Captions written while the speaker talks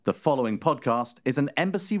The following podcast is an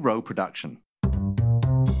Embassy Row production.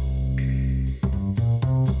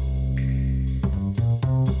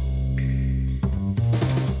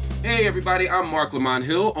 Hey everybody, I'm Marc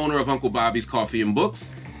Hill, owner of Uncle Bobby's Coffee and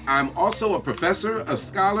Books. I'm also a professor, a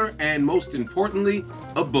scholar, and most importantly,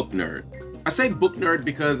 a book nerd. I say book nerd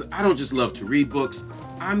because I don't just love to read books,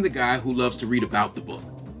 I'm the guy who loves to read about the book.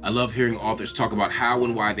 I love hearing authors talk about how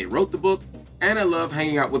and why they wrote the book, and I love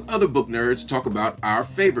hanging out with other book nerds to talk about our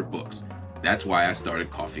favorite books. That's why I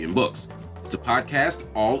started Coffee and Books. It's a podcast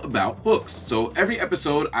all about books. So every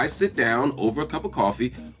episode, I sit down over a cup of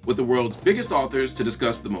coffee with the world's biggest authors to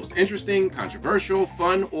discuss the most interesting, controversial,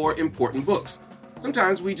 fun, or important books.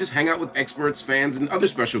 Sometimes we just hang out with experts, fans, and other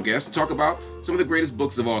special guests to talk about some of the greatest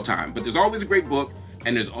books of all time. But there's always a great book,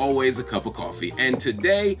 and there's always a cup of coffee. And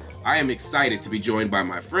today, I am excited to be joined by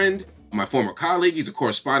my friend, my former colleague. He's a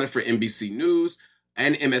correspondent for NBC News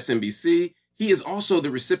and MSNBC. He is also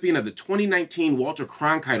the recipient of the 2019 Walter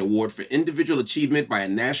Cronkite Award for Individual Achievement by a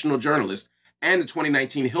National Journalist and the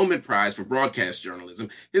 2019 Hillman Prize for Broadcast Journalism.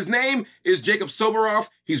 His name is Jacob Soboroff.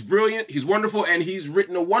 He's brilliant, he's wonderful, and he's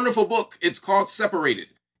written a wonderful book. It's called Separated: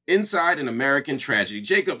 Inside an American Tragedy.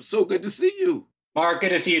 Jacob, so good to see you. Marc, good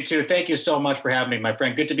to see you too. Thank you so much for having me, my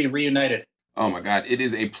friend. Good to be reunited. Oh my God, it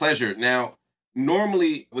is a pleasure. Now,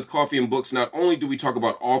 normally with Coffee and Books, not only do we talk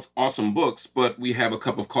about awesome books, but we have a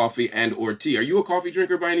cup of coffee and or tea. Are you a coffee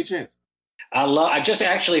drinker by any chance? I just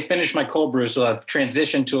actually finished my cold brew, so I've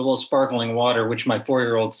transitioned to a little sparkling water, which my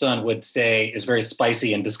 4-year-old son would say is very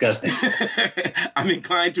spicy and disgusting. I'm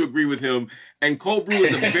inclined to agree with him. And cold brew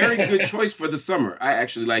is a very good choice for the summer. I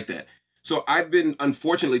actually like that. So I've been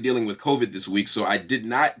unfortunately dealing with COVID this week, so I did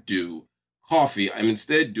not do coffee. I'm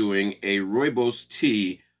instead doing a rooibos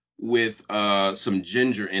tea with some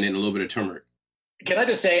ginger in it and a little bit of turmeric. Can I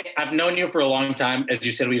just say, I've known you for a long time. As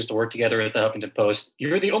you said, we used to work together at the Huffington Post.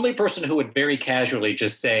 You're the only person who would very casually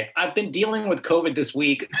just say, I've been dealing with COVID this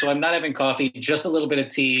week, so I'm not having coffee, just a little bit of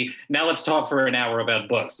tea. Now let's talk for an hour about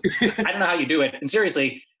books. I don't know how you do it. And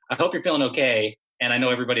seriously, I hope you're feeling okay. And I know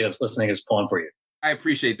everybody that's listening is pulling for you. I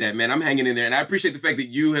appreciate that, man. I'm hanging in there. And I appreciate the fact that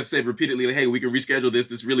you have said repeatedly, like, hey, we can reschedule this.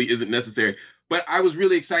 This really isn't necessary. But I was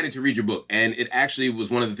really excited to read your book. And it actually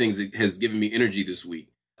was one of the things that has given me energy this week,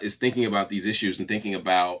 is thinking about these issues and thinking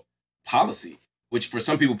about policy, which for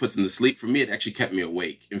some people puts them to sleep. For me, it actually kept me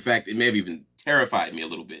awake. In fact, it may have even terrified me a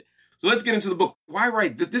little bit. So let's get into the book. Why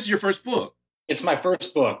write this? This is your first book. It's my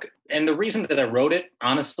first book. And the reason that I wrote it,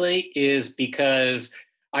 honestly, is because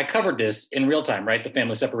I covered this in real time, right? The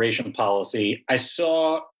family separation policy. I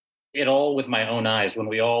saw it all with my own eyes when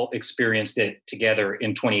we all experienced it together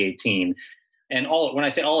in 2018. And when I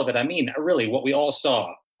say all of it, I mean really what we all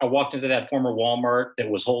saw. I walked into that former Walmart that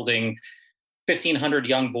was holding 1,500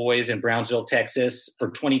 young boys in Brownsville, Texas for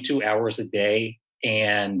 22 hours a day.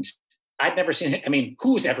 And I'd never seen it. I mean,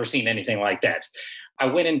 who's ever seen anything like that? I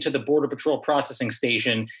went into the Border Patrol processing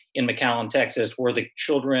station in McAllen, Texas, where the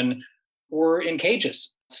children were in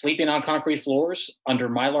cages, sleeping on concrete floors under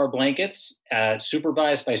Mylar blankets,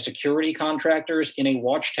 supervised by security contractors in a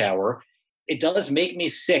watchtower. It does make me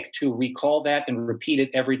sick to recall that and repeat it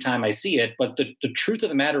every time I see it. But the truth of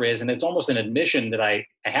the matter is, and it's almost an admission that I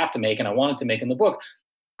have to make and I wanted to make in the book,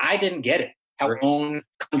 I didn't get it. How our own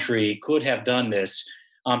country could have done this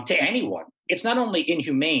to anyone. It's not only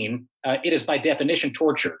inhumane, it is by definition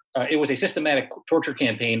torture. It was a systematic torture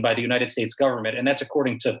campaign by the United States government, and that's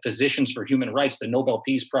according to Physicians for Human Rights, the Nobel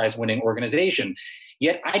Peace Prize winning organization.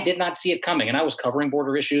 Yet I did not see it coming, and I was covering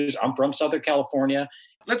border issues. I'm from Southern California.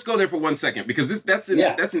 Let's go there for 1 second, because that's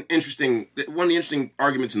an interesting, one of the interesting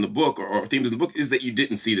arguments in the book or themes in the book is that you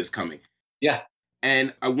didn't see this coming. Yeah.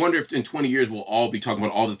 And I wonder if in 20 years we'll all be talking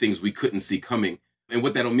about all the things we couldn't see coming and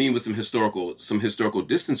what that'll mean with some historical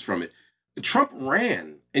distance from it. Trump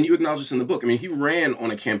ran, and you acknowledge this in the book. I mean, he ran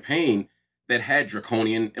on a campaign that had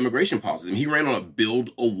draconian immigration policies. I mean, he ran on a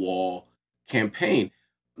build a wall campaign.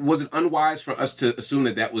 Was it unwise for us to assume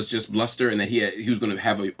that that was just bluster and that he was going to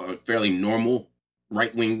have a fairly normal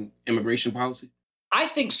right-wing immigration policy? I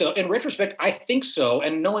think so. In retrospect, I think so.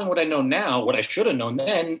 And knowing what I know now, what I should have known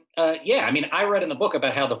then, yeah. I mean, I read in the book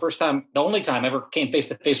about how the only time I ever came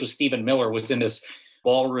face-to-face with Stephen Miller was in this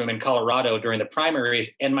ballroom in Colorado during the primaries.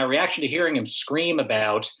 And my reaction to hearing him scream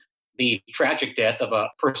about the tragic death of a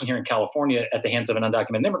person here in California at the hands of an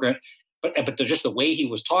undocumented immigrant, but just the way he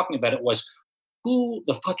was talking about it was, who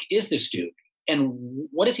the fuck is this dude? And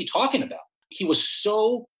what is he talking about? He was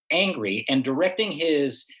so angry and directing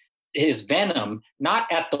his venom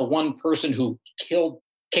not at the one person who killed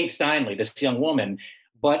Kate Steinle, this young woman,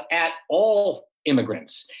 but at all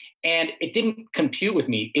immigrants. And it didn't compute with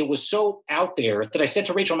me. It was so out there that I said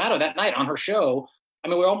to Rachel Maddow that night on her show, I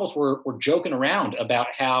mean, we almost were joking around about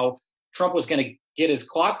how Trump was going to get his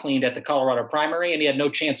clock cleaned at the Colorado primary and he had no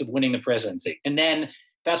chance of winning the presidency. And then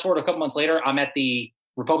fast forward a couple months later, I'm at the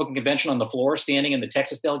Republican convention on the floor, standing in the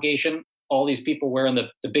Texas delegation, all these people wearing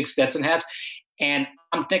the big Stetson hats. And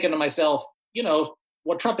I'm thinking to myself,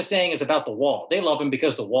 what Trump is saying is about the wall. They love him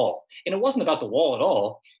because the wall. And it wasn't about the wall at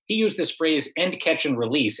all. He used this phrase, end, catch, and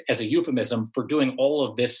release, as a euphemism for doing all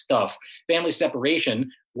of this stuff. Family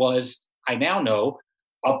separation was, I now know,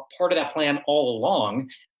 a part of that plan all along.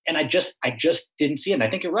 And I just didn't see it. And I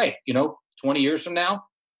think you're right. 20 years from now,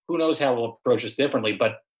 who knows how we'll approach this differently.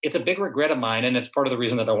 But it's a big regret of mine. And it's part of the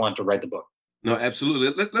reason that I wanted to write the book. No,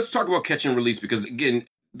 absolutely. Let's talk about catch and release, because, again,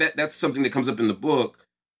 that's something that comes up in the book.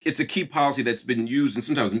 It's a key policy that's been used and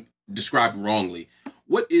sometimes described wrongly.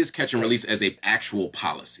 What is catch and release as an actual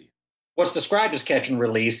policy? What's described as catch and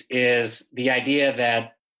release is the idea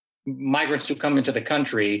that migrants who come into the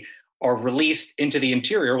country are released into the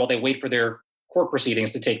interior while they wait for their court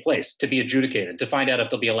proceedings to take place, to be adjudicated, to find out if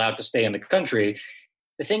they'll be allowed to stay in the country.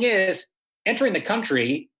 The thing is, entering the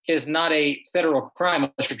country is not a federal crime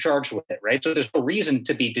unless you're charged with it, right? So there's no reason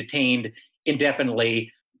to be detained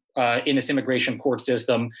indefinitely in this immigration court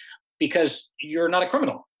system because you're not a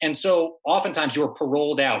criminal. And so oftentimes you're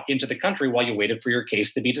paroled out into the country while you waited for your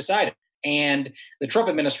case to be decided. And the Trump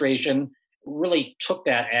administration really took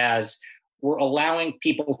that as, we're allowing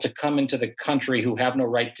people to come into the country who have no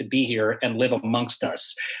right to be here and live amongst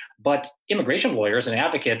us. But immigration lawyers and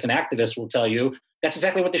advocates and activists will tell you that's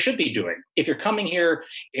exactly what they should be doing. If you're coming here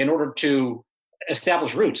in order to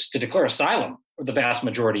establish roots, to declare asylum for the vast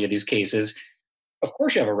majority of these cases, of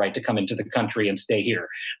course you have a right to come into the country and stay here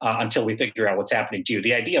until we figure out what's happening to you.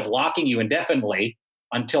 The idea of locking you indefinitely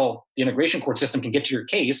until the immigration court system can get to your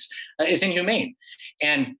case is inhumane.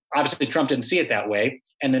 And obviously Trump didn't see it that way.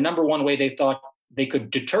 And the number one way they thought they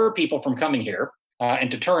could deter people from coming here,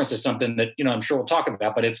 and deterrence is something that, I'm sure we'll talk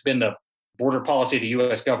about, but it's been the border policy of the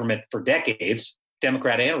U.S. government for decades,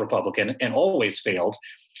 Democrat and Republican, and always failed,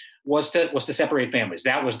 was to separate families.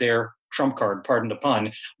 That was their trump card, pardon the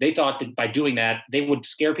pun. They thought that by doing that, they would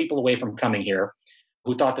scare people away from coming here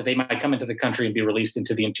who thought that they might come into the country and be released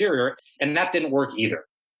into the interior. And that didn't work either.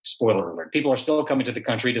 Spoiler alert. People are still coming to the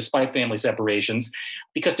country despite family separations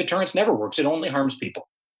because deterrence never works. It only harms people.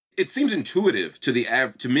 It seems intuitive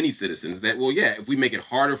to many citizens that, well, yeah, if we make it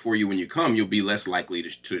harder for you when you come, you'll be less likely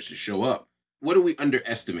to show up. What are we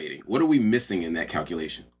underestimating? What are we missing in that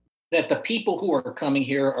calculation? That the people who are coming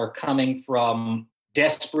here are coming from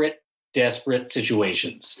desperate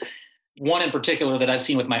situations. One in particular that I've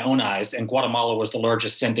seen with my own eyes, and Guatemala was the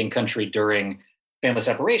largest sending country during family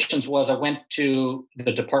separations, was I went to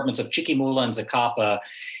the departments of Chiquimula and Zacapa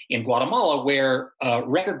in Guatemala, where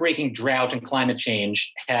record-breaking drought and climate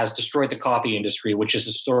change has destroyed the coffee industry, which has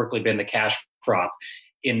historically been the cash crop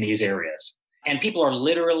in these areas. And people are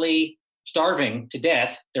literally starving to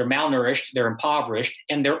death. They're malnourished, they're impoverished,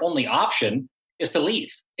 and their only option is to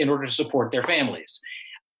leave in order to support their families.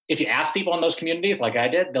 If you ask people in those communities, like I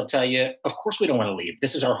did, they'll tell you, of course we don't want to leave.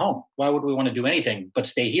 This is our home. Why would we want to do anything but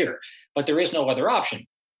stay here? But there is no other option.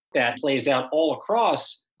 That plays out all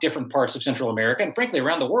across different parts of Central America and frankly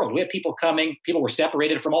around the world. We had people coming, people were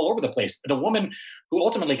separated from all over the place. The woman who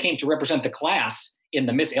ultimately came to represent the class in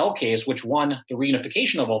the Miss L case, which won the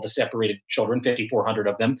reunification of all the separated children, 5,400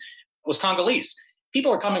 of them, was Congolese.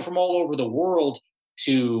 People are coming from all over the world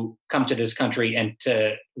to come to this country and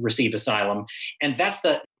to receive asylum. And that's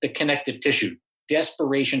the connective tissue,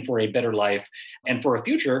 desperation for a better life and for a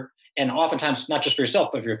future, and oftentimes not just for yourself,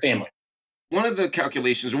 but for your family. One of the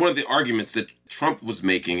calculations, or one of the arguments that Trump was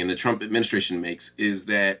making and the Trump administration makes, is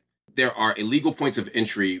that there are illegal points of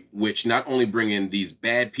entry which not only bring in these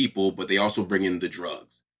bad people, but they also bring in the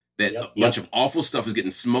drugs. That a bunch of awful stuff is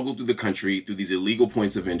getting smuggled through the country through these illegal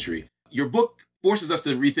points of entry. Your book forces us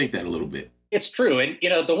to rethink that a little bit. It's true. And,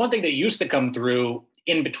 the one thing that used to come through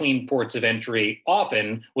in between ports of entry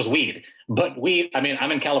often was weed. But weed, I'm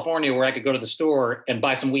in California where I could go to the store and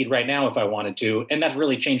buy some weed right now if I wanted to. And that's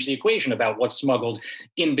really changed the equation about what's smuggled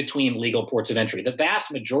in between legal ports of entry. The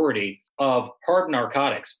vast majority of hard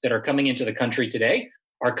narcotics that are coming into the country today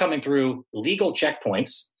are coming through legal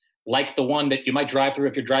checkpoints, like the one that you might drive through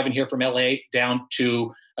if you're driving here from LA down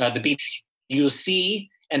to the beach. You see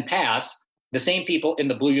and pass the same people in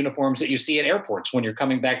the blue uniforms that you see at airports when you're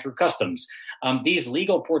coming back through customs. These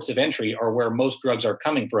legal ports of entry are where most drugs are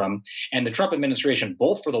coming from. And the Trump administration,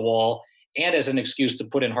 both for the wall and as an excuse to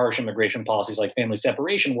put in harsh immigration policies like family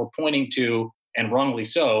separation, were pointing to, and wrongly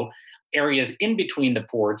so, areas in between the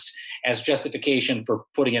ports as justification for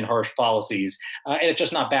putting in harsh policies. And it's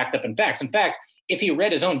just not backed up in facts. In fact, if he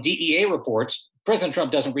read his own DEA reports, President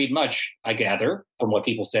Trump doesn't read much, I gather, from what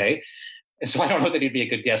people say. And so I don't know that he'd be a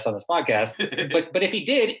good guest on this podcast. But if he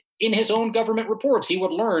did, in his own government reports, he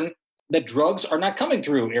would learn that drugs are not coming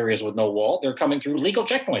through areas with no wall. They're coming through legal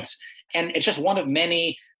checkpoints. And it's just one of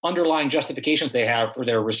many underlying justifications they have for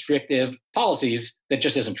their restrictive policies that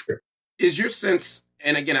just isn't true. Is your sense,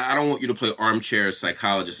 and again, I don't want you to play armchair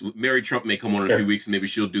psychologist. Mary Trump may come on in a few weeks. Maybe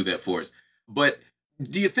she'll do that for us. But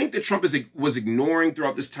do you think that Trump was ignoring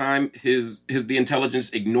throughout this time the intelligence,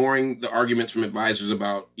 ignoring the arguments from advisors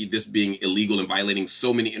about this being illegal and violating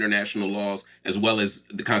so many international laws as well as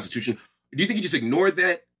the Constitution? Do you think he just ignored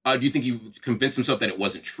that? Do you think he convinced himself that it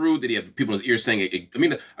wasn't true? Did he have people in his ears saying it? I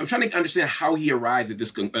mean, I'm trying to understand how he arrives at this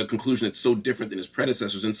conclusion that's so different than his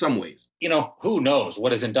predecessors in some ways. Who knows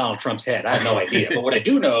what is in Donald Trump's head? I have no idea. But what I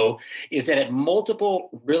do know is that at multiple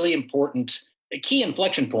really important key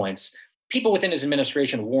inflection points, people within his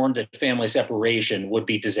administration warned that family separation would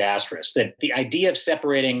be disastrous, that the idea of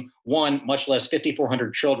separating one, much less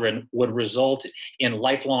 5,400 children, would result in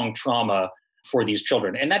lifelong trauma for these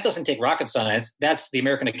children. And that doesn't take rocket science. That's the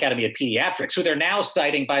American Academy of Pediatrics, who they're now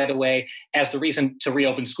citing, by the way, as the reason to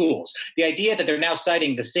reopen schools. The idea that they're now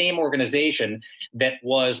citing the same organization that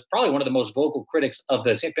was probably one of the most vocal critics of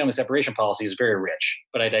the family separation policy is very rich,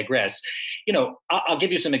 but I digress. I'll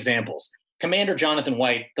give you some examples. Commander Jonathan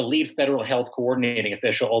White, the lead federal health coordinating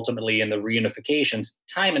official ultimately in the reunifications,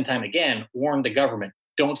 time and time again warned the government,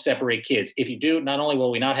 don't separate kids. If you do, not only will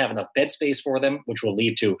we not have enough bed space for them, which will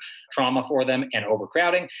lead to trauma for them and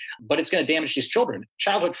overcrowding, but it's going to damage these children.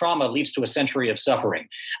 Childhood trauma leads to a century of suffering,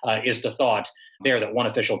 is the thought there that one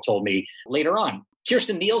official told me later on.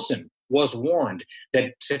 Kirstjen Nielsen was warned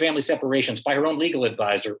that family separations by her own legal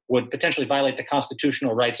advisor would potentially violate the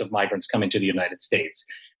constitutional rights of migrants coming to the United States.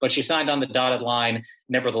 But she signed on the dotted line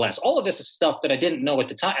nevertheless. All of this is stuff that I didn't know at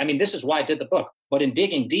the time. I mean, this is why I did the book. But in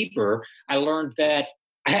digging deeper, I learned that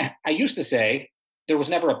I used to say there was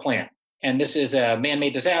never a plan. And this is a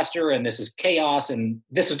man-made disaster, and this is chaos, and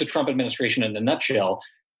this is the Trump administration in a nutshell.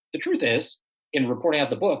 The truth is, in reporting out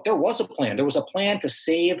the book, there was a plan. There was a plan to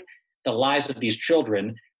save the lives of these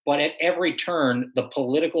children. But at every turn, the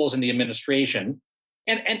politicals in the administration,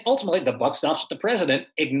 and ultimately the buck stops with the president,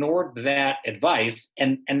 ignored that advice.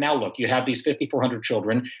 And now look, you have these 5,400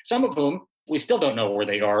 children, some of whom we still don't know where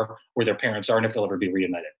they are, where their parents are, and if they'll ever be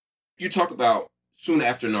reunited. You talk about soon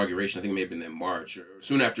after inauguration, I think it may have been in March, or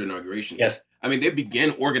soon after inauguration. Yes. I mean, they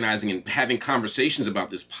began organizing and having conversations about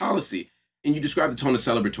this policy, and you describe the tone as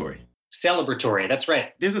celebratory. Celebratory, that's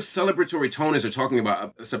right. There's a celebratory tone as they're talking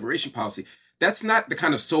about a separation policy. That's not the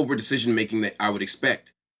kind of sober decision-making that I would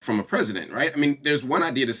expect from a president, right? I mean, there's one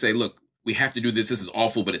idea to say, look, we have to do this. This is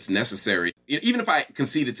awful, but it's necessary. Even if I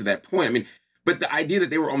conceded to that point, I mean, but the idea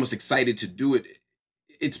that they were almost excited to do it,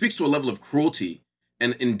 it speaks to a level of cruelty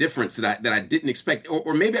and indifference that I didn't expect,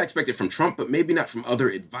 or maybe I expected from Trump, but maybe not from other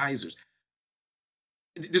advisors.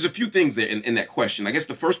 There's a few things there in that question. I guess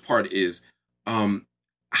the first part is,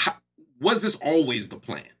 was this always the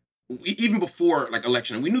plan? Even before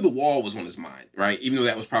election, we knew the wall was on his mind, right? Even though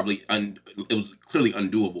that was probably, it was clearly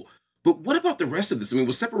undoable. But what about the rest of this? I mean,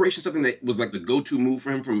 was separation something that was like the go-to move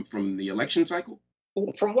for him from the election cycle?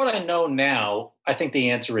 From what I know now, I think the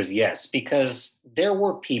answer is yes, because there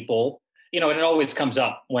were people, and it always comes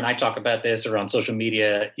up when I talk about this or on social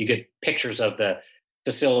media, you get pictures of the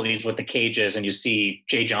facilities with the cages and you see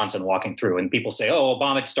Jay Johnson walking through and people say, oh,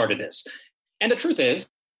 Obama started this. And the truth is,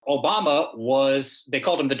 Obama they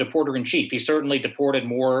called him the deporter in chief. He certainly deported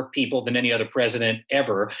more people than any other president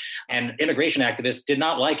ever. And immigration activists did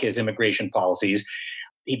not like his immigration policies.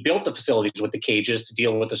 He built the facilities with the cages to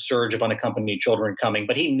deal with the surge of unaccompanied children coming,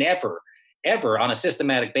 but he never, ever on a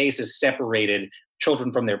systematic basis separated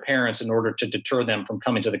children from their parents in order to deter them from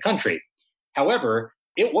coming to the country. However,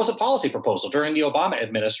 it was a policy proposal during the Obama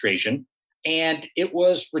administration, and it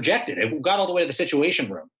was rejected. It got all the way to the Situation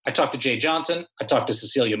Room. I talked to Jay Johnson. I talked to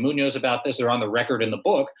Cecilia Munoz about this. They're on the record in the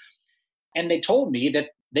book. And they told me that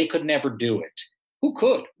they could never do it. Who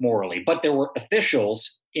could, morally? But there were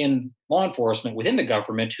officials in law enforcement within the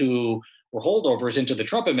government who were holdovers into the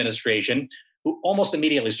Trump administration who almost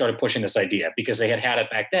immediately started pushing this idea because they had it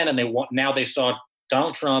back then. And now they saw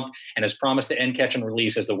Donald Trump and his promise to end, catch, and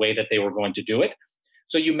release as the way that they were going to do it.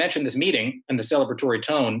 So you mentioned this meeting and the celebratory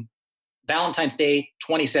tone. Valentine's Day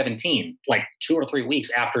 2017, like 2 or 3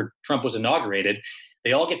 weeks after Trump was inaugurated,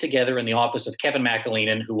 they all get together in the office of Kevin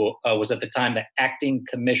McAleenan, who was at the time the acting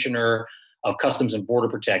commissioner of Customs and Border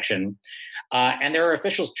Protection. And there are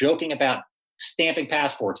officials joking about stamping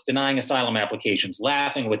passports, denying asylum applications,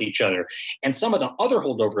 laughing with each other. And some of the other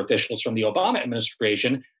holdover officials from the Obama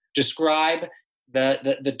administration describe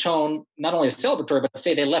the tone not only is celebratory, but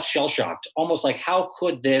say they left shell-shocked, almost like how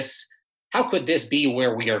could this be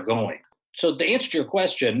where we are going? So the answer to your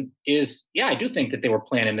question is, yeah, I do think that they were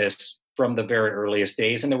planning this from the very earliest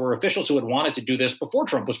days. And there were officials who had wanted to do this before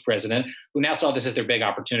Trump was president, who now saw this as their big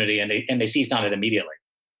opportunity, and they seized on it immediately.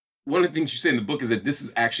 One of the things you say in the book is that this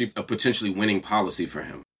is actually a potentially winning policy for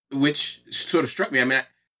him, which sort of struck me. I mean,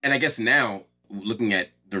 and I guess now looking at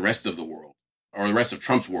the rest of the world, or the rest of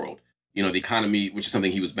Trump's world, you know, the economy, which is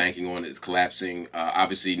something he was banking on, is collapsing.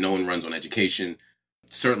 Obviously, no one runs on education.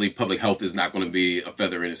 Certainly, public health is not going to be a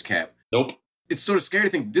feather in his cap. Nope. It's sort of scary to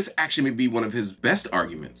think this actually may be one of his best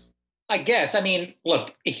arguments. I guess. I mean,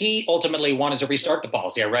 look, he ultimately wanted to restart the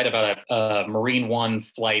policy. I read about a Marine One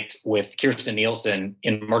flight with Kirstjen Nielsen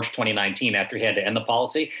in March 2019 after he had to end the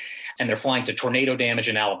policy. And they're flying to tornado damage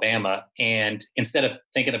in Alabama. And instead of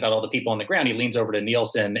thinking about all the people on the ground, he leans over to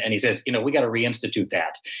Nielsen and he says, you know, we got to reinstitute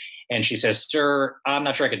that. And she says, sir, I'm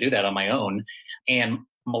not sure I could do that on my own. And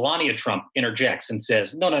Melania Trump interjects and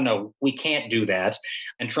says, no, we can't do that.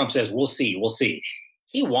 And Trump says, we'll see.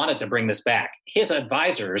 He wanted to bring this back. His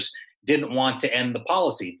advisors didn't want to end the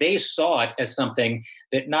policy. They saw it as something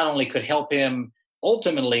that not only could help him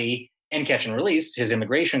ultimately end catch and release, his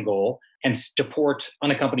immigration goal, and deport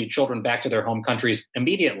unaccompanied children back to their home countries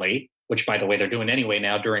immediately, which, by the way, they're doing anyway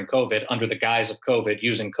now during COVID, under the guise of COVID,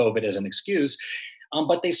 using COVID as an excuse.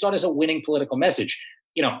 But they saw it as a winning political message.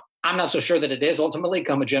 You know, I'm not so sure that it is ultimately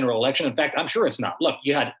come a general election. In fact, I'm sure it's not. Look,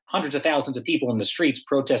 you had hundreds of thousands of people in the streets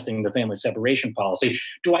protesting the family separation policy.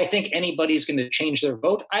 Do I think anybody's going to change their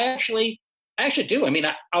vote? I actually do. I mean,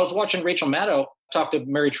 I was watching Rachel Maddow talk to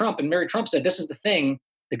Mary Trump, and Mary Trump said this is the thing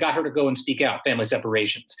that got her to go and speak out, family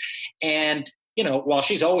separations. And, you know, while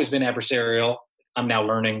she's always been adversarial, I'm now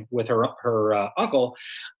learning with her uncle,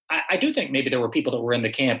 I do think maybe there were people that were in the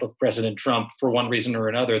camp of President Trump for one reason or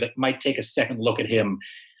another that might take a second look at him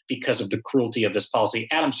because of the cruelty of this policy.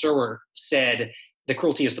 Adam Serwer said the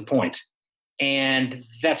cruelty is the point. And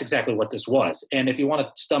that's exactly what this was. And if you want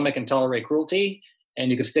to stomach and tolerate cruelty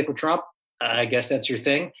and you can stick with Trump, I guess that's your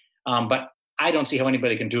thing. But I don't see how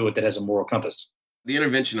anybody can do it that has a moral compass. The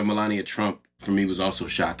intervention of Melania Trump, for me, was also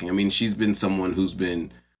shocking. I mean, she's been someone who's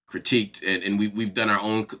been critiqued, and we've done our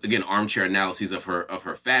own, again, armchair analyses of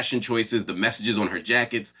her fashion choices, the messages on her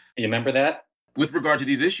jackets. You remember that? With regard to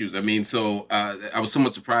these issues. I mean, so I was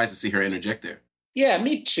somewhat surprised to see her interject there. Yeah,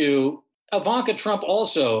 me too. Ivanka Trump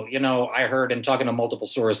also, you know, I heard in talking to multiple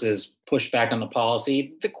sources, pushed back on the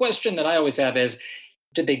policy. The question that I always have is,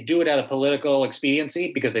 did they do it out of political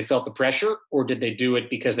expediency because they felt the pressure, or did they do it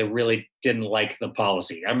because they really didn't like the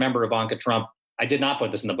policy? I remember Ivanka Trump, I did not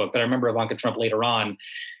put this in the book, but I remember Ivanka Trump later on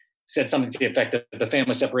said something to the effect that the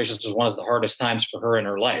family separations was one of the hardest times for her in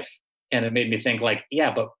her life. And it made me think like,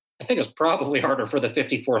 yeah, but I think it was probably harder for the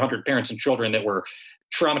 5,400 parents and children that were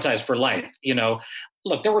traumatized for life. You know,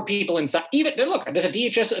 look, there were people inside, there's a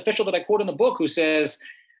DHS official that I quote in the book who says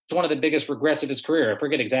it's one of the biggest regrets of his career. I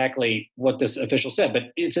forget exactly what this official said, but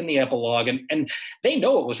it's in the epilogue, and they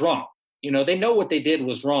know it was wrong. You know, they know what they did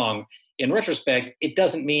was wrong. In retrospect, it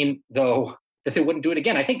doesn't mean, though, that they wouldn't do it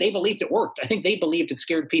again. I think they believed it worked. I think they believed it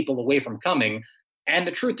scared people away from coming. And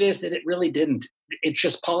the truth is that it really didn't. It's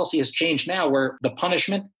just policy has changed now, where the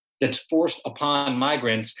punishment that's forced upon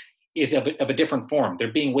migrants is of a different form.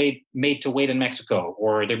 They're being made to wait in Mexico,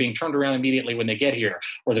 or they're being turned around immediately when they get here,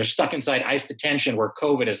 or they're stuck inside ICE detention where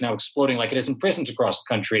COVID is now exploding like it is in prisons across the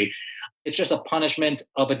country. It's just a punishment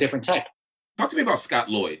of a different type. Talk to me about Scott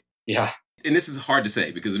Lloyd. Yeah. And this is hard to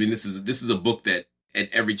say because, I mean, this is a book that at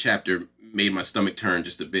every chapter made my stomach turn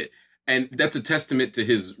just a bit. And that's a testament to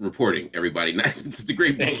his reporting, everybody. It's a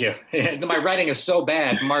great book. Thank you. My writing is so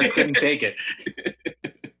bad, Marc couldn't take it.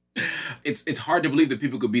 It's hard to believe that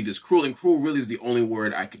people could be this cruel, and cruel really is the only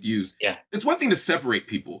word I could use. Yeah. It's one thing to separate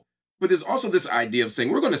people, but there's also this idea of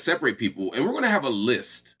saying we're going to separate people and we're going to have a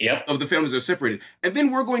list of the families that are separated. And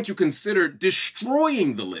then we're going to consider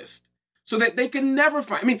destroying the list so that they can never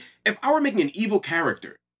find. I mean, if I were making an evil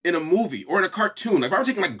character in a movie or in a cartoon, like if I were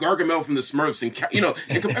taking like Gargamel from the Smurfs and, you know,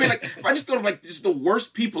 I mean, like if I just thought of like just the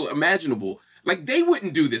worst people imaginable, like they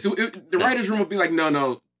wouldn't do this. The writer's room would be like,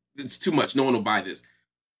 no, it's too much. No one will buy this.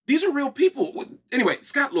 These are real people. Anyway,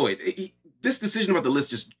 Scott Lloyd, this decision about the list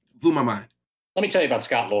just blew my mind. Let me tell you about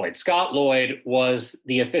Scott Lloyd. Scott Lloyd was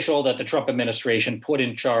the official that the Trump administration put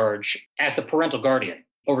in charge as the parental guardian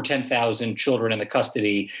over 10,000 children in the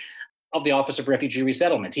custody of the Office of Refugee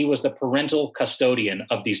Resettlement. He was the parental custodian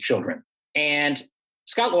of these children. And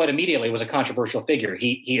Scott Lloyd immediately was a controversial figure.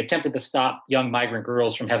 He attempted to stop young migrant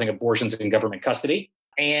girls from having abortions in government custody.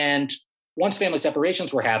 And once family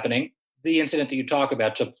separations were happening, the incident that you talk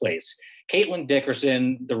about took place. Caitlin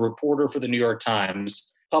Dickerson, the reporter for the New York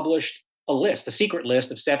Times, published a list, a secret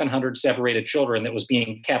list of 700 separated children that was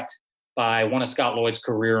being kept by one of Scott Lloyd's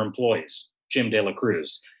career employees, Jim De La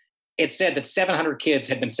Cruz. It said that 700 kids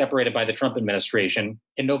had been separated by the Trump administration,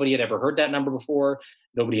 and nobody had ever heard that number before.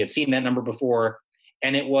 Nobody had seen that number before.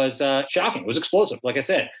 And it was shocking. It was explosive. Like I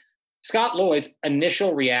said, Scott Lloyd's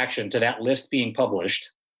initial reaction to that list being published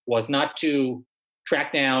was not to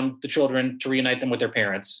track down the children to reunite them with their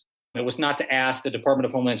parents. It was not to ask the Department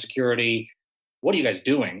of Homeland Security, what are you guys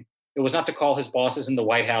doing? It was not to call his bosses in the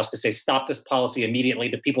White House to say, stop this policy immediately.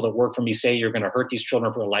 The people that work for me say you're going to hurt these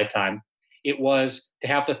children for a lifetime. It was to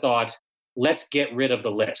have the thought, let's get rid of the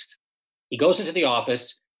list. He goes into the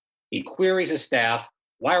office. He queries his staff.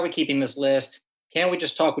 Why are we keeping this list? Can't we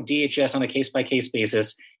just talk with DHS on a case-by-case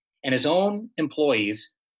basis? And his own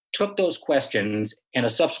employees took those questions in a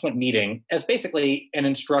subsequent meeting as basically an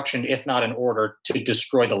instruction, if not an order, to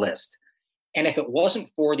destroy the list. And if it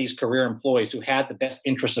wasn't for these career employees who had the best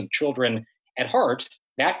interests of children at heart,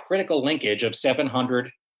 that critical linkage of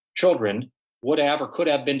 700 children would have or could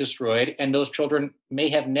have been destroyed, and those children may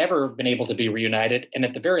have never been able to be reunited. And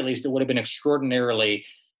at the very least, it would have been extraordinarily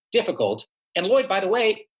difficult. And Lloyd, by the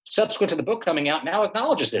way, subsequent to the book coming out, now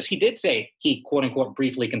acknowledges this. He did say he, quote unquote,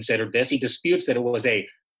 briefly considered this. He disputes that it was a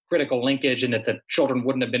critical linkage and that the children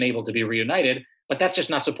wouldn't have been able to be reunited, but that's just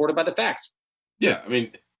not supported by the facts. Yeah, I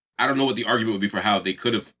mean, I don't know what the argument would be for how they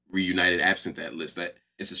could have reunited absent that list. That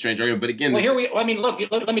it's a strange argument, but again,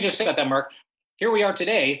 look, let me just say about that, Mark. Here we are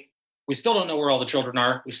today. We still don't know where all the children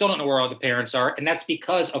are. We still don't know where all the parents are, and that's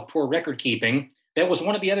because of poor record keeping. That was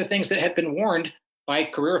one of the other things that had been warned by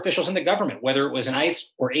career officials in the government, whether it was in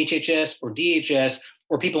ICE or HHS or DHS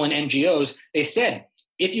or people in NGOs. They said,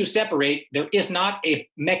 if you separate, there is not a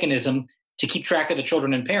mechanism to keep track of the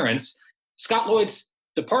children and parents. Scott Lloyd's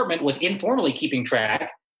department was informally keeping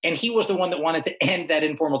track, and he was the one that wanted to end that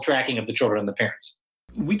informal tracking of the children and the parents.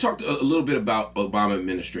 We talked a little bit about Obama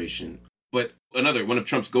administration, but another one of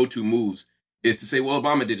Trump's go-to moves is to say, well,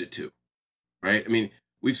 Obama did it too, right? I mean,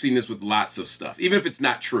 we've seen this with lots of stuff, even if it's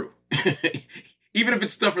not true, even if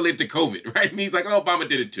it's stuff related to COVID, right? I mean, he's like, oh, Obama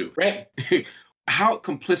did it too. Right. How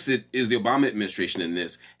complicit is the Obama administration in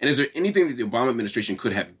this? And is there anything that the Obama administration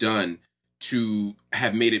could have done to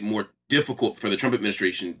have made it more difficult for the Trump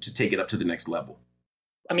administration to take it up to the next level?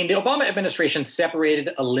 I mean, the Obama administration separated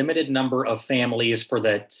a limited number of families for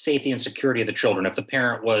the safety and security of the children. If the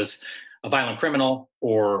parent was a violent criminal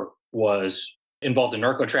or was involved in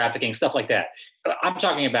narco trafficking, stuff like that. I'm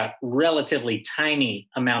talking about relatively tiny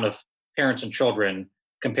amount of parents and children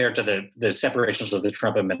compared to the separations of the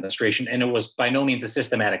Trump administration. And it was by no means a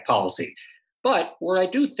systematic policy. But where I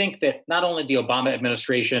do think that not only the Obama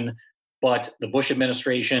administration, but the Bush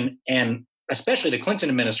administration and especially the Clinton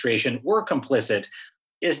administration were complicit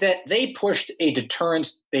is that they pushed a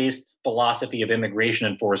deterrence-based philosophy of immigration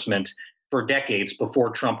enforcement for decades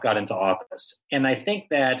before Trump got into office. And I think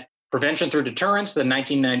that prevention through deterrence, the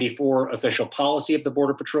 1994 official policy of the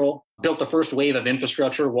Border Patrol, built the first wave of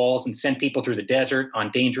infrastructure walls and sent people through the desert on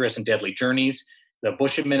dangerous and deadly journeys. The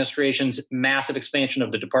Bush administration's massive expansion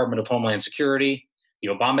of the Department of Homeland Security, the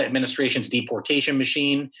Obama administration's deportation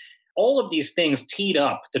machine, all of these things teed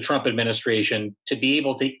up the Trump administration to be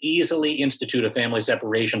able to easily institute a family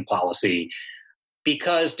separation policy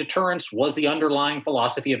because deterrence was the underlying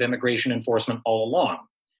philosophy of immigration enforcement all along.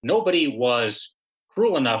 Nobody was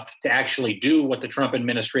cruel enough to actually do what the Trump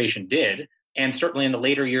administration did. And certainly in the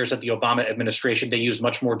later years of the Obama administration, they used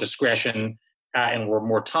much more discretion and were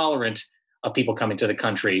more tolerant of people coming to the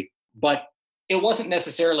country. But it wasn't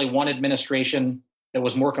necessarily one administration that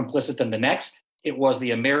was more complicit than the next. It was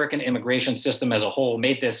the American immigration system as a whole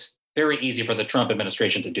made this very easy for the Trump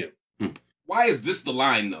administration to do. Why is this the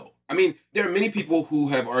line, though? I mean, there are many people who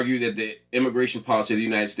have argued that the immigration policy of the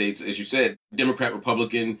United States, as you said, Democrat,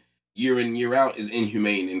 Republican, year in, year out, is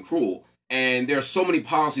inhumane and cruel. And there are so many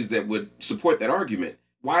policies that would support that argument.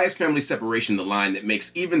 Why is family separation the line that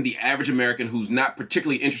makes even the average American who's not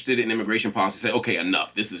particularly interested in immigration policy say, okay,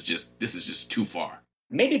 enough, this is just too far?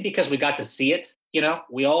 Maybe because we got to see it. You know,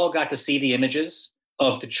 we all got to see the images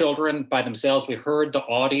of the children by themselves. We heard the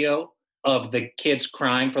audio of the kids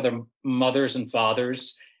crying for their mothers and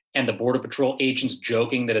fathers and the Border Patrol agents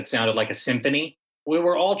joking that it sounded like a symphony. We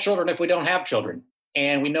were all children if we don't have children.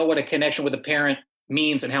 And we know what a connection with a parent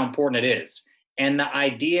means and how important it is. And the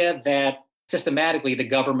idea that systematically the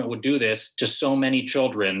government would do this to so many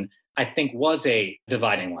children, I think was a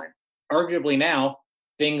dividing line. Arguably now,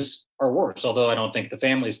 things are worse, although I don't think the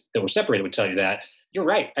families that were separated would tell you that. You're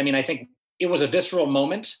right. I mean, I think it was a visceral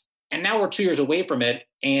moment. And now we're 2 years away from it.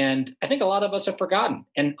 And I think a lot of us have forgotten.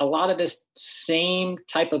 And a lot of this same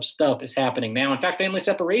type of stuff is happening now. In fact, family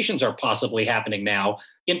separations are possibly happening now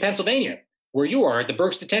in Pennsylvania, where you are at the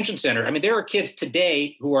Berks Detention Center. I mean, there are kids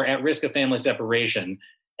today who are at risk of family separation.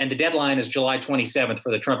 And the deadline is July 27th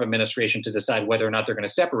for the Trump administration to decide whether or not they're going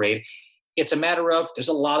to separate. It's a matter of there's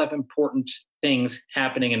a lot of important things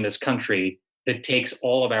happening in this country that takes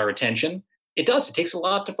all of our attention. It does. It takes a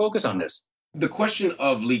lot to focus on this. The question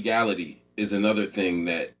of legality is another thing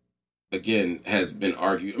that, again, has been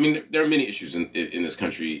argued. I mean, there are many issues in this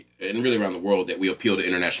country and really around the world that we appeal to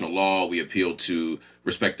international law, we appeal to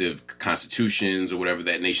respective constitutions or whatever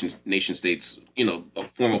that nation states, a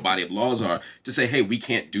formal body of laws are to say, hey, we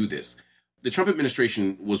can't do this. The Trump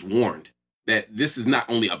administration was warned that this is not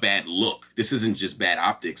only a bad look, this isn't just bad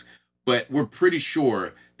optics, but we're pretty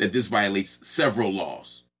sure that this violates several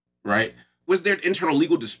laws, right? Was there an internal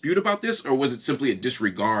legal dispute about this, or was it simply a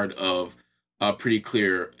disregard of pretty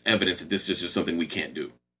clear evidence that this is just something we can't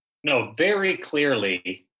do? No, very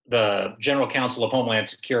clearly, the General Counsel of Homeland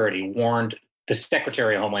Security warned the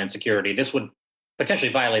Secretary of Homeland Security this would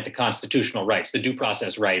potentially violate the constitutional rights, the due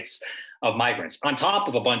process rights of migrants, on top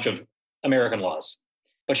of a bunch of American laws.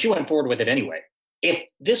 But she went forward with it anyway. If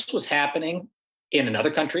this was happening in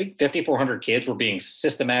another country, 5,400 kids were being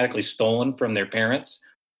systematically stolen from their parents,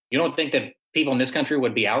 you don't think that people in this country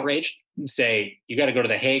would be outraged and say, you got to go to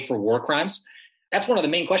The Hague for war crimes? That's one of the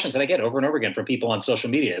main questions that I get over and over again from people on social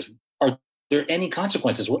media is, are there any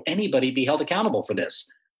consequences? Will anybody be held accountable for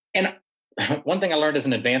this? And one thing I learned as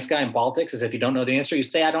an advanced guy in politics is if you don't know the answer, you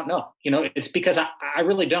say, I don't know. It's because I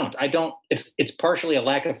really don't. It's partially a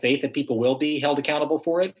lack of faith that people will be held accountable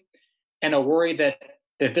for it, and a worry that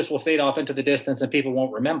this will fade off into the distance and people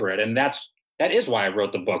won't remember it. And that is why I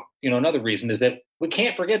wrote the book. Another reason is that we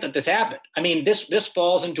can't forget that this happened. I mean, this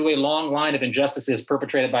falls into a long line of injustices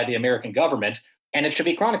perpetrated by the American government, and it should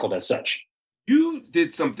be chronicled as such. You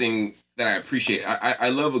did something that I appreciate. I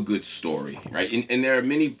love a good story, right? And there are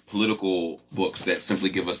many political books that simply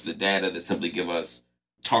give us the data, that simply give us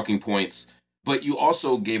talking points. But you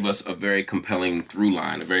also gave us a very compelling through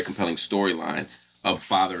line, a very compelling storyline of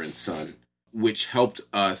father and son, which helped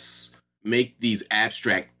us make these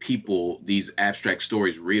abstract people, these abstract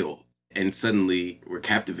stories real. And suddenly we're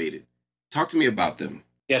captivated. Talk to me about them.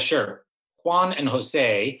 Yeah, sure. Juan and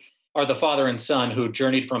Jose are the father and son who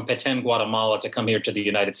journeyed from Petén, Guatemala to come here to the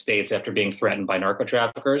United States after being threatened by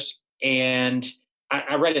narco-traffickers. And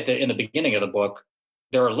I read it in the beginning of the book.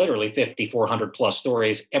 There are literally 5,400 plus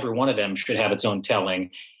stories. Every one of them should have its own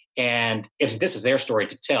telling. And this is their story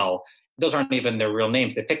to tell. Those aren't even their real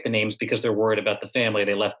names. They picked the names because they're worried about the family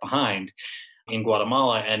they left behind in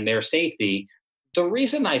Guatemala and their safety. The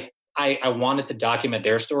reason I wanted to document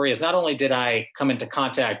their story is not only did I come into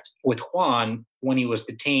contact with Juan when he was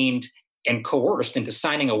detained and coerced into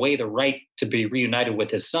signing away the right to be reunited with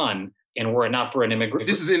his son, and were it not for an immigrant.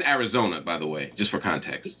 This is in Arizona, by the way, just for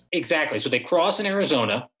context. Exactly. So they cross in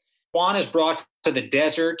Arizona. Juan is brought to the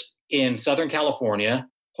desert in Southern California.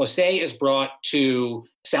 Jose is brought to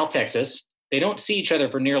South Texas. They don't see each other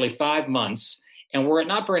for nearly 5 months. And were it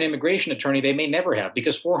not for an immigration attorney, they may never have,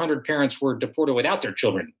 because 400 parents were deported without their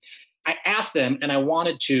children. I asked them, and I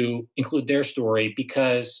wanted to include their story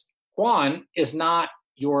because Juan is not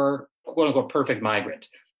your quote-unquote perfect migrant.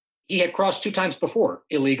 He had crossed 2 times before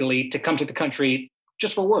illegally to come to the country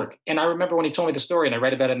just for work. And I remember when he told me the story, and I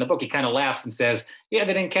read about it in the book, he kind of laughs and says, yeah,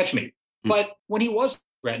 they didn't catch me. But when he was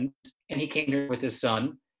threatened and he came here with his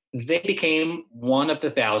son, they became one of the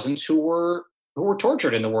thousands who were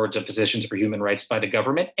tortured, in the words of Physicians for Human Rights, by the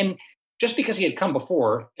government. And just because he had come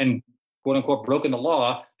before and quote unquote broken the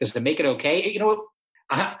law, does it make it okay?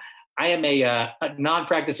 I am a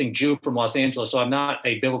non-practicing Jew from Los Angeles, so I'm not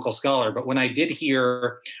a biblical scholar. But when I did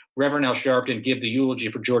hear Reverend Al Sharpton give the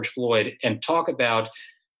eulogy for George Floyd and talk about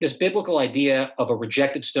this biblical idea of a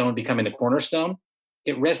rejected stone becoming the cornerstone,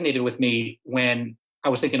 it resonated with me when I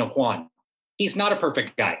was thinking of Juan. He's not a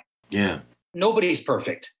perfect guy. Yeah. Nobody's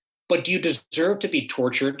perfect. But do you deserve to be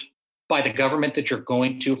tortured by the government that you're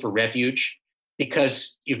going to for refuge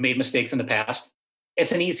because you've made mistakes in the past?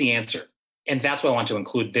 It's an easy answer. And that's why I want to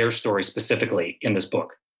include their story specifically in this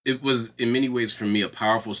book. It was, in many ways, for me, a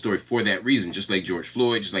powerful story for that reason, just like George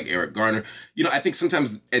Floyd, just like Eric Garner. I think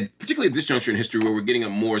sometimes, particularly at this juncture in history where we're getting a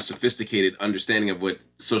more sophisticated understanding of what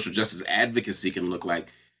social justice advocacy can look like,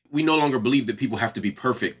 we no longer believe that people have to be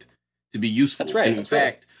perfect to be useful. That's right. And in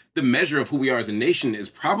fact, the measure of who we are as a nation is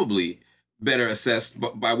probably better assessed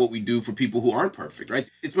by what we do for people who aren't perfect, right?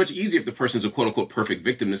 It's much easier if the person's a quote-unquote perfect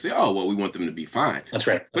victim to say, oh, well, we want them to be fine. That's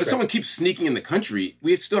right. But if someone keeps sneaking in the country,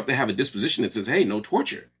 we still have to have a disposition that says, hey, no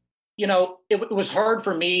torture. It was hard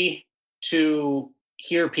for me to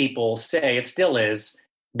hear people say, it still is,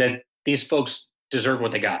 that these folks deserve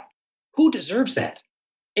what they got. Who deserves that?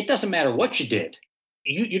 It doesn't matter what you did.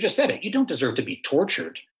 You just said it. You don't deserve to be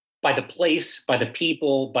tortured by the place, by the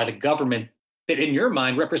people, by the government that in your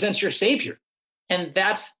mind represents your savior. And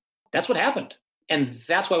that's what happened. And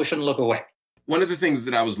that's why we shouldn't look away. One of the things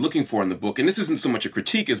that I was looking for in the book, and this isn't so much a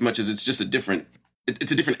critique as much as it's just a different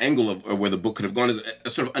angle of where the book could have gone, is a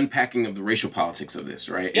sort of unpacking of the racial politics of this,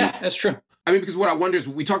 right? Yeah, that's true. I mean, because what I wonder is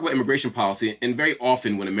we talk about immigration policy, and very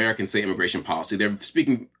often when Americans say immigration policy, they're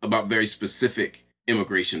speaking about very specific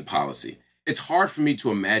immigration policy. It's hard for me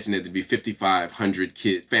to imagine that there'd be 5,500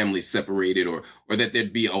 families separated, or that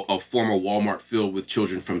there'd be a former Walmart filled with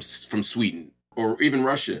children from Sweden or even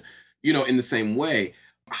Russia, in the same way.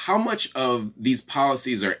 How much of these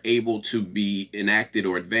policies are able to be enacted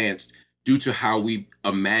or advanced due to how we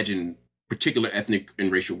imagine particular ethnic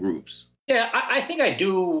and racial groups? Yeah, I think I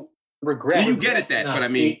do regret. Well, you get at that, but I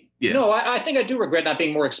mean, yeah. No, I think I do regret not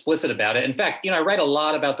being more explicit about it. In fact, I write a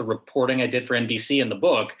lot about the reporting I did for NBC in the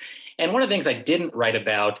book. And one of the things I didn't write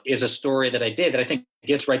about is a story that I did that I think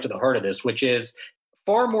gets right to the heart of this, which is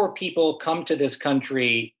far more people come to this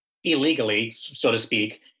country illegally, so to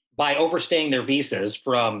speak, by overstaying their visas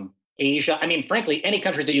from Asia. I mean, frankly, any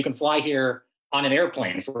country that you can fly here on an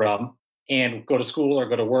airplane from and go to school or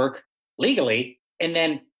go to work legally, and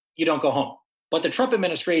then you don't go home. But the Trump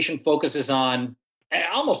administration focuses on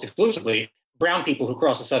almost exclusively brown people who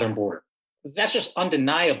cross the southern border. That's just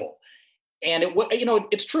undeniable. And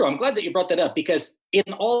it's true. I'm glad that you brought that up, because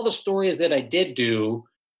in all the stories that I did do,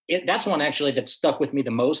 that's one actually that stuck with me the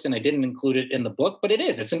most, and I didn't include it in the book, but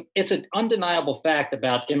it's an undeniable fact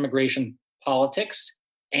about immigration politics.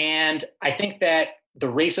 And I think that the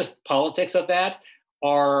racist politics of that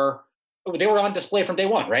they were on display from day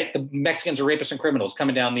one, right? The Mexicans are rapists and criminals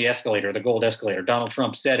coming down the escalator, the gold escalator. Donald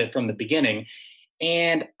Trump said it from the beginning.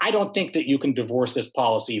 And I don't think that you can divorce this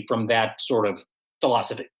policy from that sort of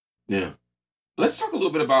philosophy. Yeah. Let's talk a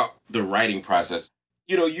little bit about the writing process.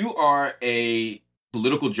 You are a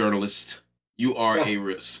political journalist. You are a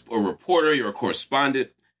reporter. You're a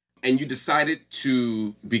correspondent. And you decided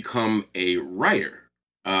to become a writer,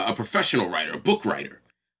 a professional writer, a book writer.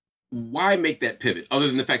 Why make that pivot, other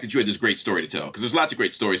than the fact that you had this great story to tell? Because there's lots of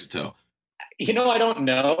great stories to tell. I don't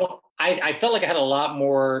know. I felt like I had a lot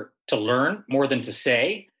more to learn, more than to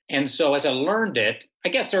say. And so as I learned it, I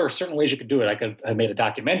guess there are certain ways you could do it. I could have made a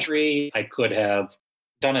documentary. I could have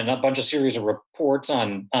done a bunch of series of reports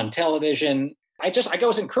on television. I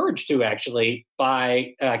was encouraged to, actually,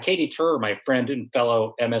 by Katie Tur, my friend and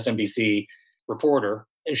fellow MSNBC reporter.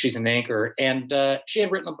 She's an anchor. And she had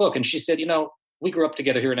written a book, and she said, we grew up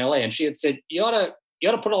together here in LA, and she had said, you ought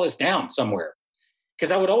to put all this down somewhere.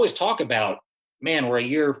 Because I would always talk about, man, we're a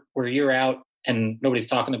year out and nobody's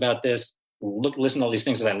talking about this. Listen to all these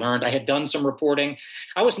things that I learned. I had done some reporting.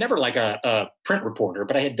 I was never like a print reporter,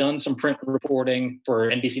 but I had done some print reporting for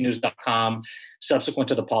NBCnews.com subsequent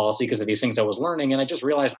to the policy because of these things I was learning. And I just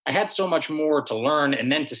realized I had so much more to learn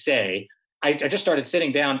and then to say. I just started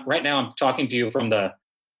sitting down. Right now I'm talking to you from the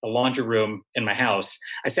laundry room in my house.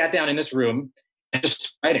 I sat down in this room and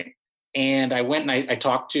just writing. And I went and I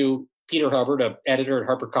talked to Peter Hubbard, an editor at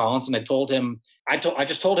HarperCollins, and I told him, I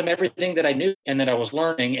just told him everything that I knew and that I was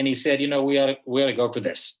learning. And he said, we ought to go for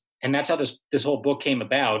this. And that's how this whole book came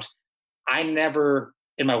about. I never,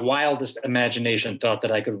 in my wildest imagination, thought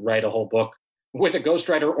that I could write a whole book with a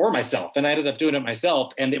ghostwriter or myself. And I ended up doing it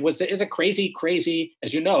myself. And it's a crazy,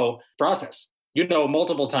 as process.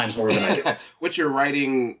 Multiple times more than I do. What's your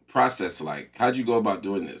writing process like? How'd you go about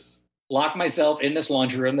doing this? Lock myself in this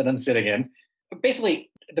laundry room that I'm sitting in. Basically,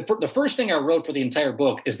 the first thing I wrote for the entire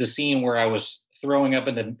book is the scene where I was throwing up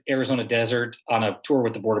in the Arizona desert on a tour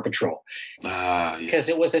with the Border Patrol. Because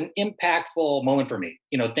it was an impactful moment for me,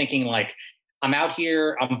 thinking like, I'm out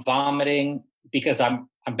here, I'm vomiting because I'm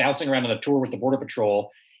bouncing around on a tour with the Border Patrol,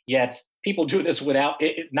 yet people do this without,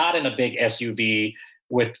 not in a big SUV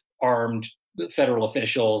with armed federal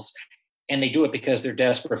officials, and they do it because they're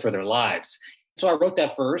desperate for their lives. So I wrote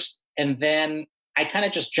that first, and then I kind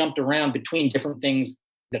of just jumped around between different things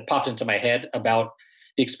that popped into my head about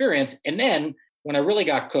the experience. And then when I really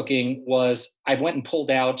got cooking was I went and pulled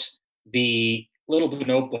out the little blue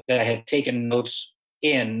notebook that I had taken notes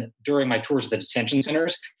in during my tours of the detention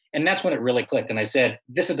centers. And that's when it really clicked. And I said,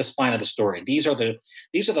 this is the spine of the story. These are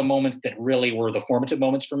the moments that really were the formative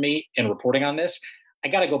moments for me in reporting on this. I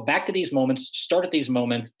got to go back to these moments, start at these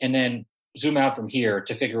moments, and then zoom out from here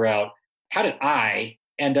to figure out how did I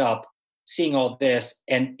end up seeing all this,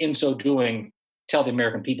 and in so doing, tell the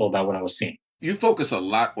American people about what I was seeing. You focus a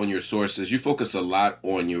lot on your sources. You focus a lot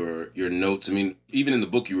on your notes. I mean, even in the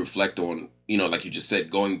book, you reflect on, like you just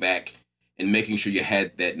said, going back and making sure you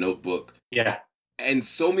had that notebook. Yeah. And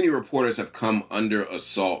so many reporters have come under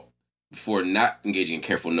assault for not engaging in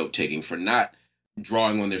careful note-taking, for not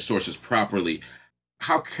drawing on their sources properly.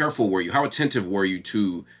 How careful were you? How attentive were you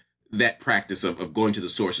to that practice of going to the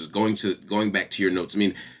sources, going back to your notes? I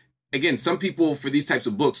mean, again, some people for these types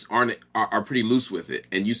of books are pretty loose with it,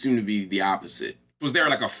 and you seem to be the opposite. Was there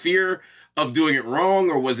like a fear of doing it wrong,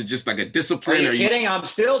 or was it just like a discipline? Are you kidding? I'm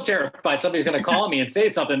still terrified. Somebody's going to call me and say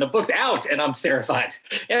something. The book's out, and I'm terrified.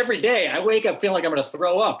 Every day, I wake up feeling like I'm going to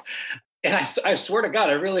throw up. And I swear to God,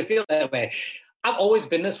 I really feel that way. I've always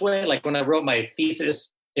been this way. Like when I wrote my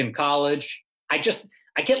thesis in college, I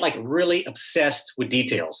get like really obsessed with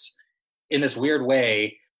details in this weird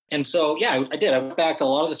way. And so, yeah, I did. I went back to a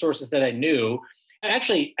lot of the sources that I knew. I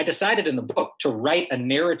decided in the book to write a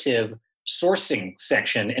narrative sourcing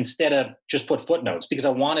section instead of just put footnotes, because I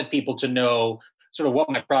wanted people to know sort of what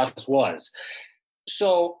my process was.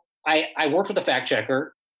 So I worked with a fact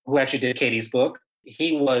checker who actually did Katie's book.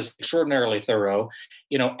 He was extraordinarily thorough.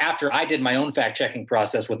 After I did my own fact checking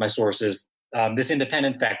process with my sources, this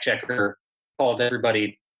independent fact checker called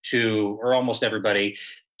everybody or almost everybody,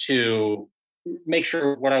 to make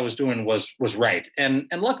sure what I was doing was right. And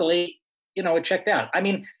luckily, it checked out. I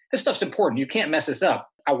mean, this stuff's important. You can't mess this up.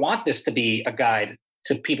 I want this to be a guide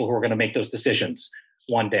to people who are going to make those decisions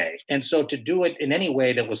one day. And so to do it in any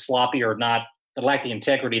way that was sloppy or not, that lacked the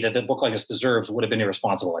integrity that the book like this deserves, would have been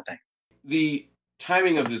irresponsible, I think. The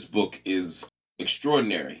timing of this book is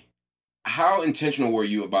extraordinary. How intentional were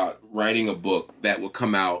you about writing a book that would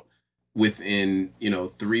come out within,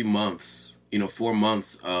 3 months, 4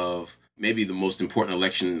 months of maybe the most important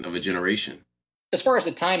election of a generation? As far as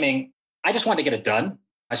the timing, I just wanted to get it done.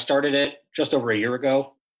 I started it just over a year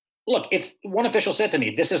ago. Look, one official said to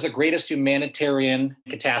me, this is the greatest humanitarian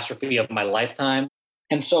catastrophe of my lifetime.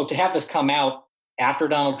 And so to have this come out after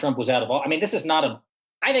Donald Trump was out of office, I mean, this is not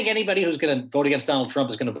I think anybody who's going to vote against Donald Trump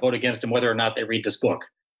is going to vote against him whether or not they read this book.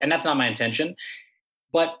 And that's not my intention.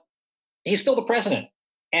 But he's still the president.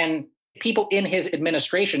 And people in his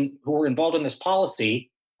administration who were involved in this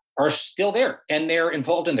policy are still there. And they're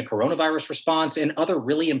involved in the coronavirus response and other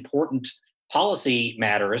really important policy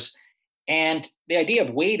matters. And the idea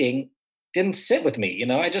of waiting didn't sit with me.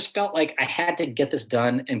 I just felt like I had to get this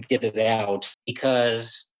done and get it out,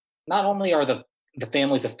 because not only are the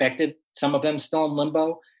families affected, some of them still in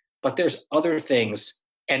limbo, but there's other things.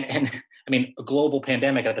 And I mean, a global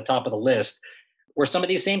pandemic at the top of the list where some of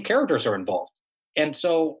these same characters are involved. And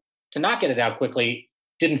so to not get it out quickly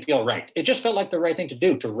didn't feel right. It just felt like the right thing to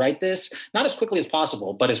do, to write this, not as quickly as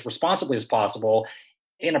possible, but as responsibly as possible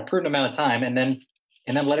in a prudent amount of time, and then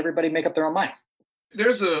let everybody make up their own minds.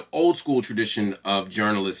 There's an old school tradition of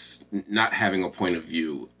journalists not having a point of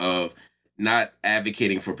view, of not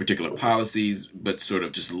advocating for particular policies, but sort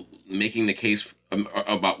of just making the case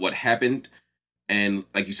about what happened. And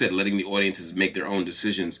like you said, letting the audiences make their own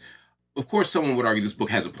decisions. Of course, someone would argue this book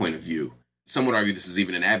has a point of view. Some would argue this is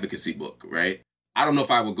even an advocacy book, right? I don't know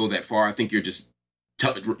if I would go that far. I think you're just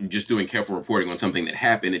doing careful reporting on something that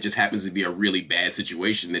happened. It just happens to be a really bad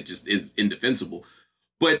situation that just is indefensible.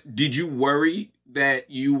 But did you worry that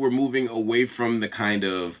you were moving away from the kind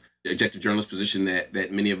of objective journalist position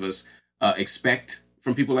that many of us expect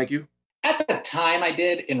from people like you? At the time I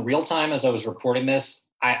did, in real time as I was reporting this,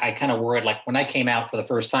 I kind of worried, like when I came out for the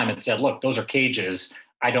first time and said, look, those are cages.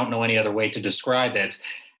 I don't know any other way to describe it.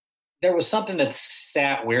 There was something that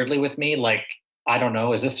sat weirdly with me, like, I don't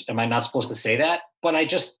know, am I not supposed to say that? But I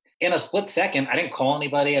just, in a split second, I didn't call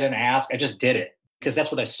anybody, I didn't ask, I just did it because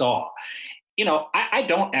that's what I saw. I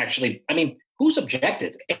don't actually, I mean, who's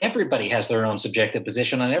objective? Everybody has their own subjective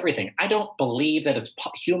position on everything. I don't believe that it's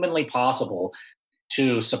humanly possible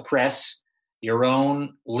to suppress your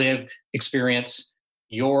own lived experience,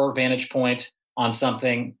 your vantage point on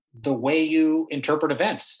something, the way you interpret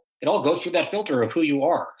events. It all goes through that filter of who you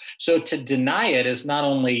are. So to deny it is not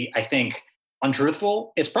only, I think,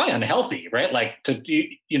 untruthful, it's probably unhealthy, right? Like to,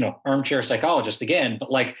 armchair psychologist again,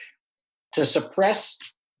 but like to suppress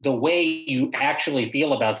the way you actually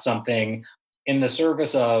feel about something in the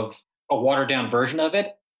service of a watered down version of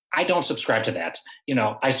it, I don't subscribe to that.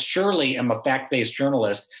 I surely am a fact-based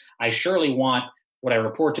journalist. I surely want what I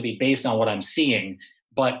report to be based on what I'm seeing.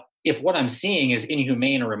 But if what I'm seeing is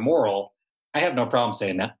inhumane or immoral, I have no problem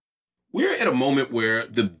saying that. We're at a moment where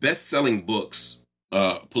the best-selling books,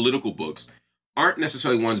 political books, aren't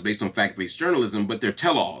necessarily ones based on fact-based journalism, but they're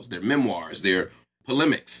tell-alls, they're memoirs, they're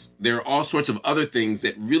polemics. There are all sorts of other things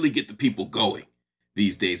that really get the people going.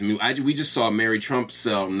 these days. I mean, we just saw Mary Trump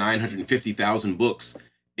sell 950,000 books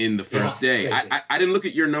in the first day. I didn't look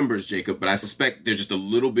at your numbers, Jacob, but I suspect they're just a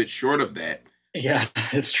little bit short of that. Yeah,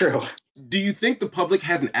 it's true. Do you think the public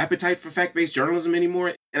has an appetite for fact-based journalism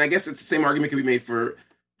anymore? And I guess it's the same argument can be made for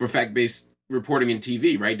fact-based reporting in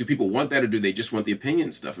TV, right? Do people want that, or do they just want the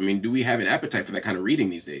opinion stuff? I mean, do we have an appetite for that kind of reading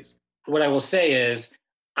these days? What I will say is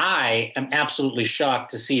I am absolutely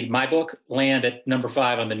shocked to see my book land at number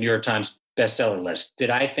 5 on the New York Times bestseller list. Did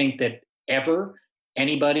I think that ever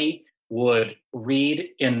anybody would read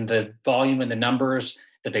in the volume and the numbers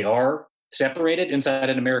that they are separated inside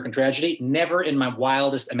an American tragedy? Never in my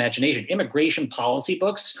wildest imagination. Immigration policy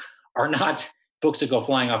books are not books that go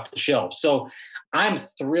flying off the shelves. So I'm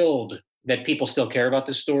thrilled that people still care about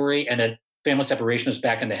this story and that family separation is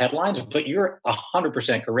back in the headlines. But you're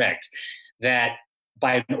 100% correct that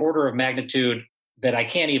by an order of magnitude that I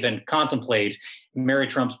can't even contemplate, Mary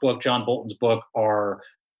Trump's book, John Bolton's book are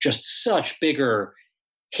just such bigger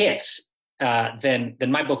hits than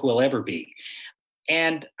my book will ever be.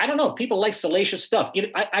 And I don't know, people like salacious stuff.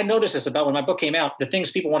 I noticed this about when my book came out. The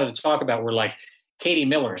things people wanted to talk about were like Katie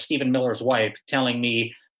Miller, Stephen Miller's wife, telling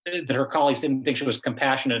me that her colleagues didn't think she was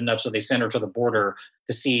compassionate enough, so they sent her to the border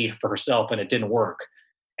to see for herself, and it didn't work.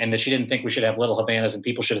 And that she didn't think we should have little Havanas and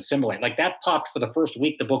people should assimilate. Like that popped for the first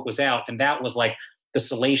week the book was out, and that was like the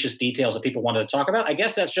salacious details that people wanted to talk about. I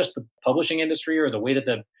guess that's just the publishing industry or the way that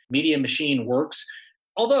the media machine works.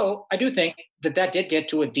 Although I do think that did get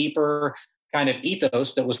to a deeper kind of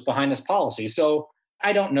ethos that was behind this policy. So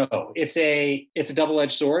I don't know. It's a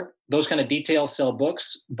double-edged sword. Those kind of details sell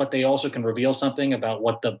books, but they also can reveal something about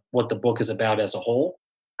what the book is about as a whole.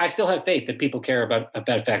 I still have faith that people care about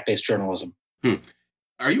fact-based journalism.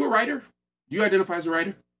 Are you a writer? Do you identify as a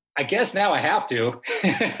writer? I guess now I have to.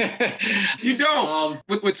 You don't.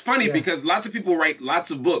 What's funny, because lots of people write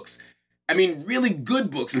lots of books. I mean, really good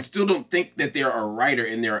books, and still don't think that they're a writer.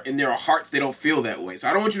 In their hearts, they don't feel that way. So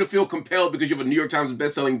I don't want you to feel compelled because you have a New York Times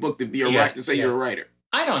best-selling book to be to say you're a writer.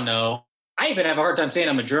 I don't know. I even have a hard time saying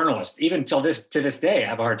I'm a journalist. Even to this day, I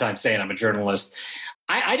have a hard time saying I'm a journalist.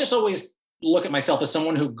 I just always look at myself as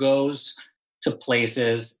someone who goes to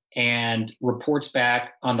places and reports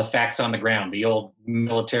back on the facts on the ground, the old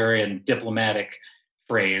military and diplomatic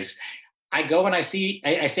phrase. I go and I say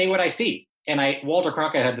what I see. And Walter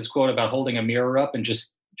Cronkite had this quote about holding a mirror up and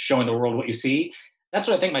just showing the world what you see. That's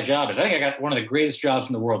what I think my job is. I think I got one of the greatest jobs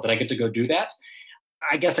in the world, that I get to go do that.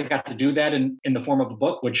 I guess I got to do that in the form of a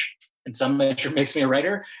book, which in some measure makes me a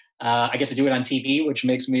writer. I get to do it on TV, which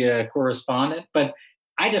makes me a correspondent. But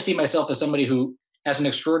I just see myself as somebody who has an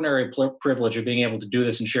extraordinary privilege of being able to do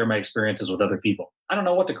this and share my experiences with other people. I don't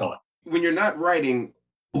know what to call it. When you're not writing,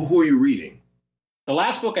 who are you reading? The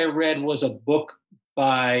last book I read was a book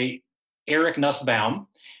by Eric Nussbaum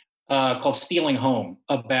called Stealing Home,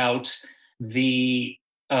 about the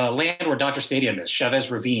land where Dodger Stadium is,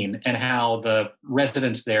 Chavez Ravine, and how the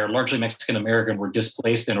residents there, largely Mexican-American, were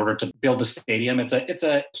displaced in order to build the stadium. It's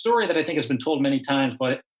a story that I think has been told many times,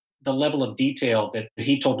 but the level of detail that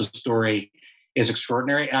he told the story is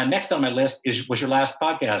extraordinary. Next on my list was your last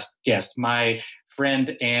podcast guest, my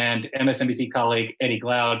friend and MSNBC colleague, Eddie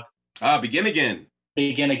Glaude. Begin Again.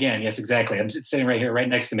 Begin Again. Yes, exactly. I'm sitting right here, right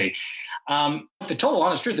next to me. The total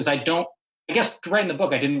honest truth is I guess writing the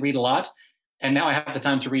book, I didn't read a lot, and now I have the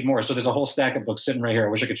time to read more. So there's a whole stack of books sitting right here. I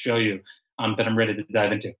wish I could show you that I'm ready to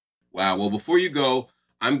dive into. Wow. Well, before you go,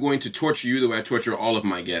 I'm going to torture you the way I torture all of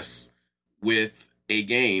my guests with a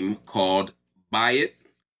game called Buy It,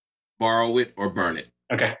 Borrow It, or Burn It.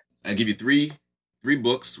 Okay. I'll give you three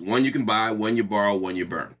books. One you can buy, one you borrow, one you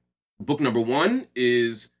burn. Book number 1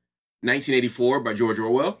 is 1984 by George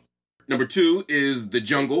Orwell. Number 2 is The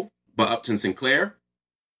Jungle by Upton Sinclair.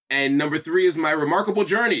 And number 3 is My Remarkable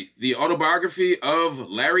Journey, the autobiography of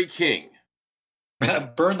Larry King.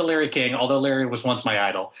 Burn the Larry King, although Larry was once my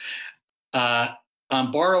idol.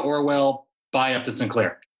 Borrow Orwell, buy Upton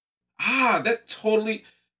Sinclair.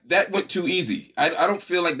 That went too easy. I don't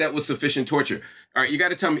feel like that was sufficient torture. All right, you got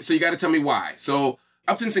to tell me. So you got to tell me why. So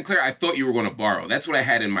Upton Sinclair, I thought you were going to borrow. That's what I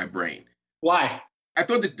had in my brain. Why? I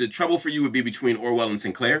thought that the trouble for you would be between Orwell and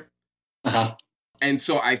Sinclair. Uh-huh. And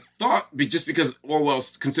so I thought, just because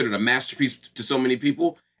Orwell's considered a masterpiece to so many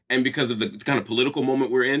people, and because of the kind of political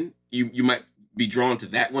moment we're in, you might be drawn to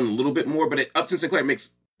that one a little bit more. But Upton Sinclair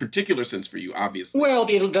makes particular sense for you, obviously. Well,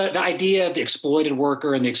 the idea of the exploited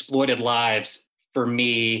worker and the exploited lives, for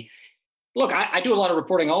me, look, I do a lot of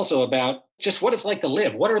reporting also about just what it's like to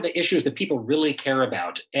live. What are the issues that people really care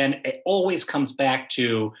about? And it always comes back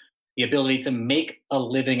to the ability to make a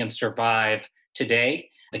living and survive today,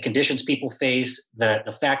 the conditions people face,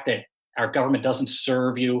 the fact that Our government doesn't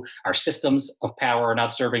serve you. Our systems of power are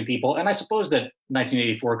not serving people. And I suppose that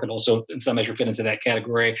 1984 could also, in some measure, fit into that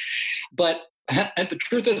category. But the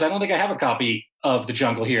truth is, I don't think I have a copy of The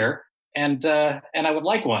Jungle here. And I would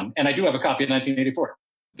like one. And I do have a copy of 1984.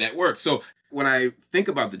 That works. So when I think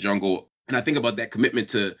about The Jungle, and I think about that commitment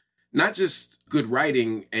to not just good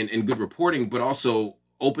writing and good reporting, but also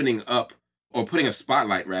opening up, or putting a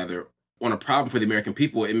spotlight, rather, on a problem for the American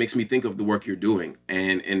people, it makes me think of the work you're doing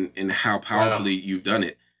and how powerfully you've done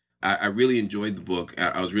it. I really enjoyed the book.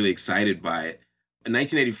 I was really excited by it. In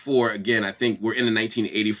 1984, again, I think we're in a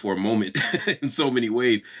 1984 moment in so many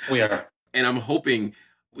ways. We are. And I'm hoping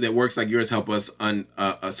that works like yours help us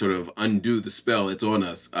sort of undo the spell that's on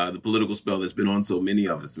us, the political spell that's been on so many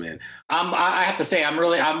of us, man. I have to say,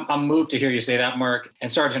 I'm moved to hear you say that, Mark. And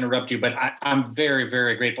sorry to interrupt you, but I'm very,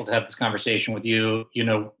 very grateful to have this conversation with you. You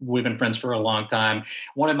know, we've been friends for a long time.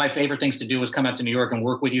 One of my favorite things to do was come out to New York and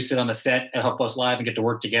work with you, sit on the set at HuffPost Live and get to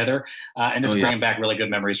work together. And this is bringing back really good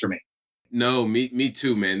memories for me. No, me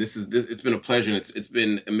too, man. It's been a pleasure. And it's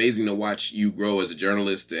been amazing to watch you grow as a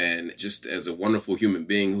journalist and just as a wonderful human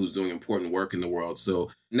being who's doing important work in the world. So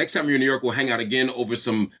next time you're in New York, we'll hang out again over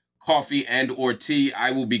some coffee and or tea.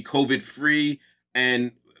 I will be COVID free,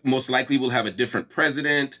 and most likely we'll have a different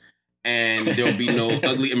president, and there'll be no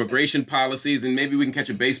ugly immigration policies, and maybe we can catch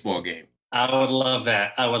a baseball game. I would love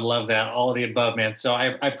that. All of the above, man. So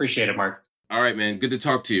I appreciate it, Mark. All right, man. Good to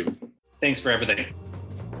talk to you. Thanks for everything.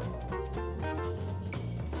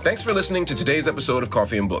 Thanks for listening to today's episode of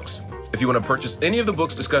Coffee and Books. If you want to purchase any of the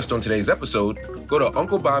books discussed on today's episode, go to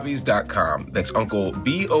UncleBobbies.com. That's Uncle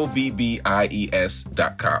BOBBIES.com.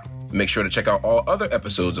 Make sure to check out all other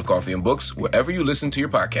episodes of Coffee and Books wherever you listen to your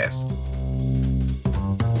podcasts.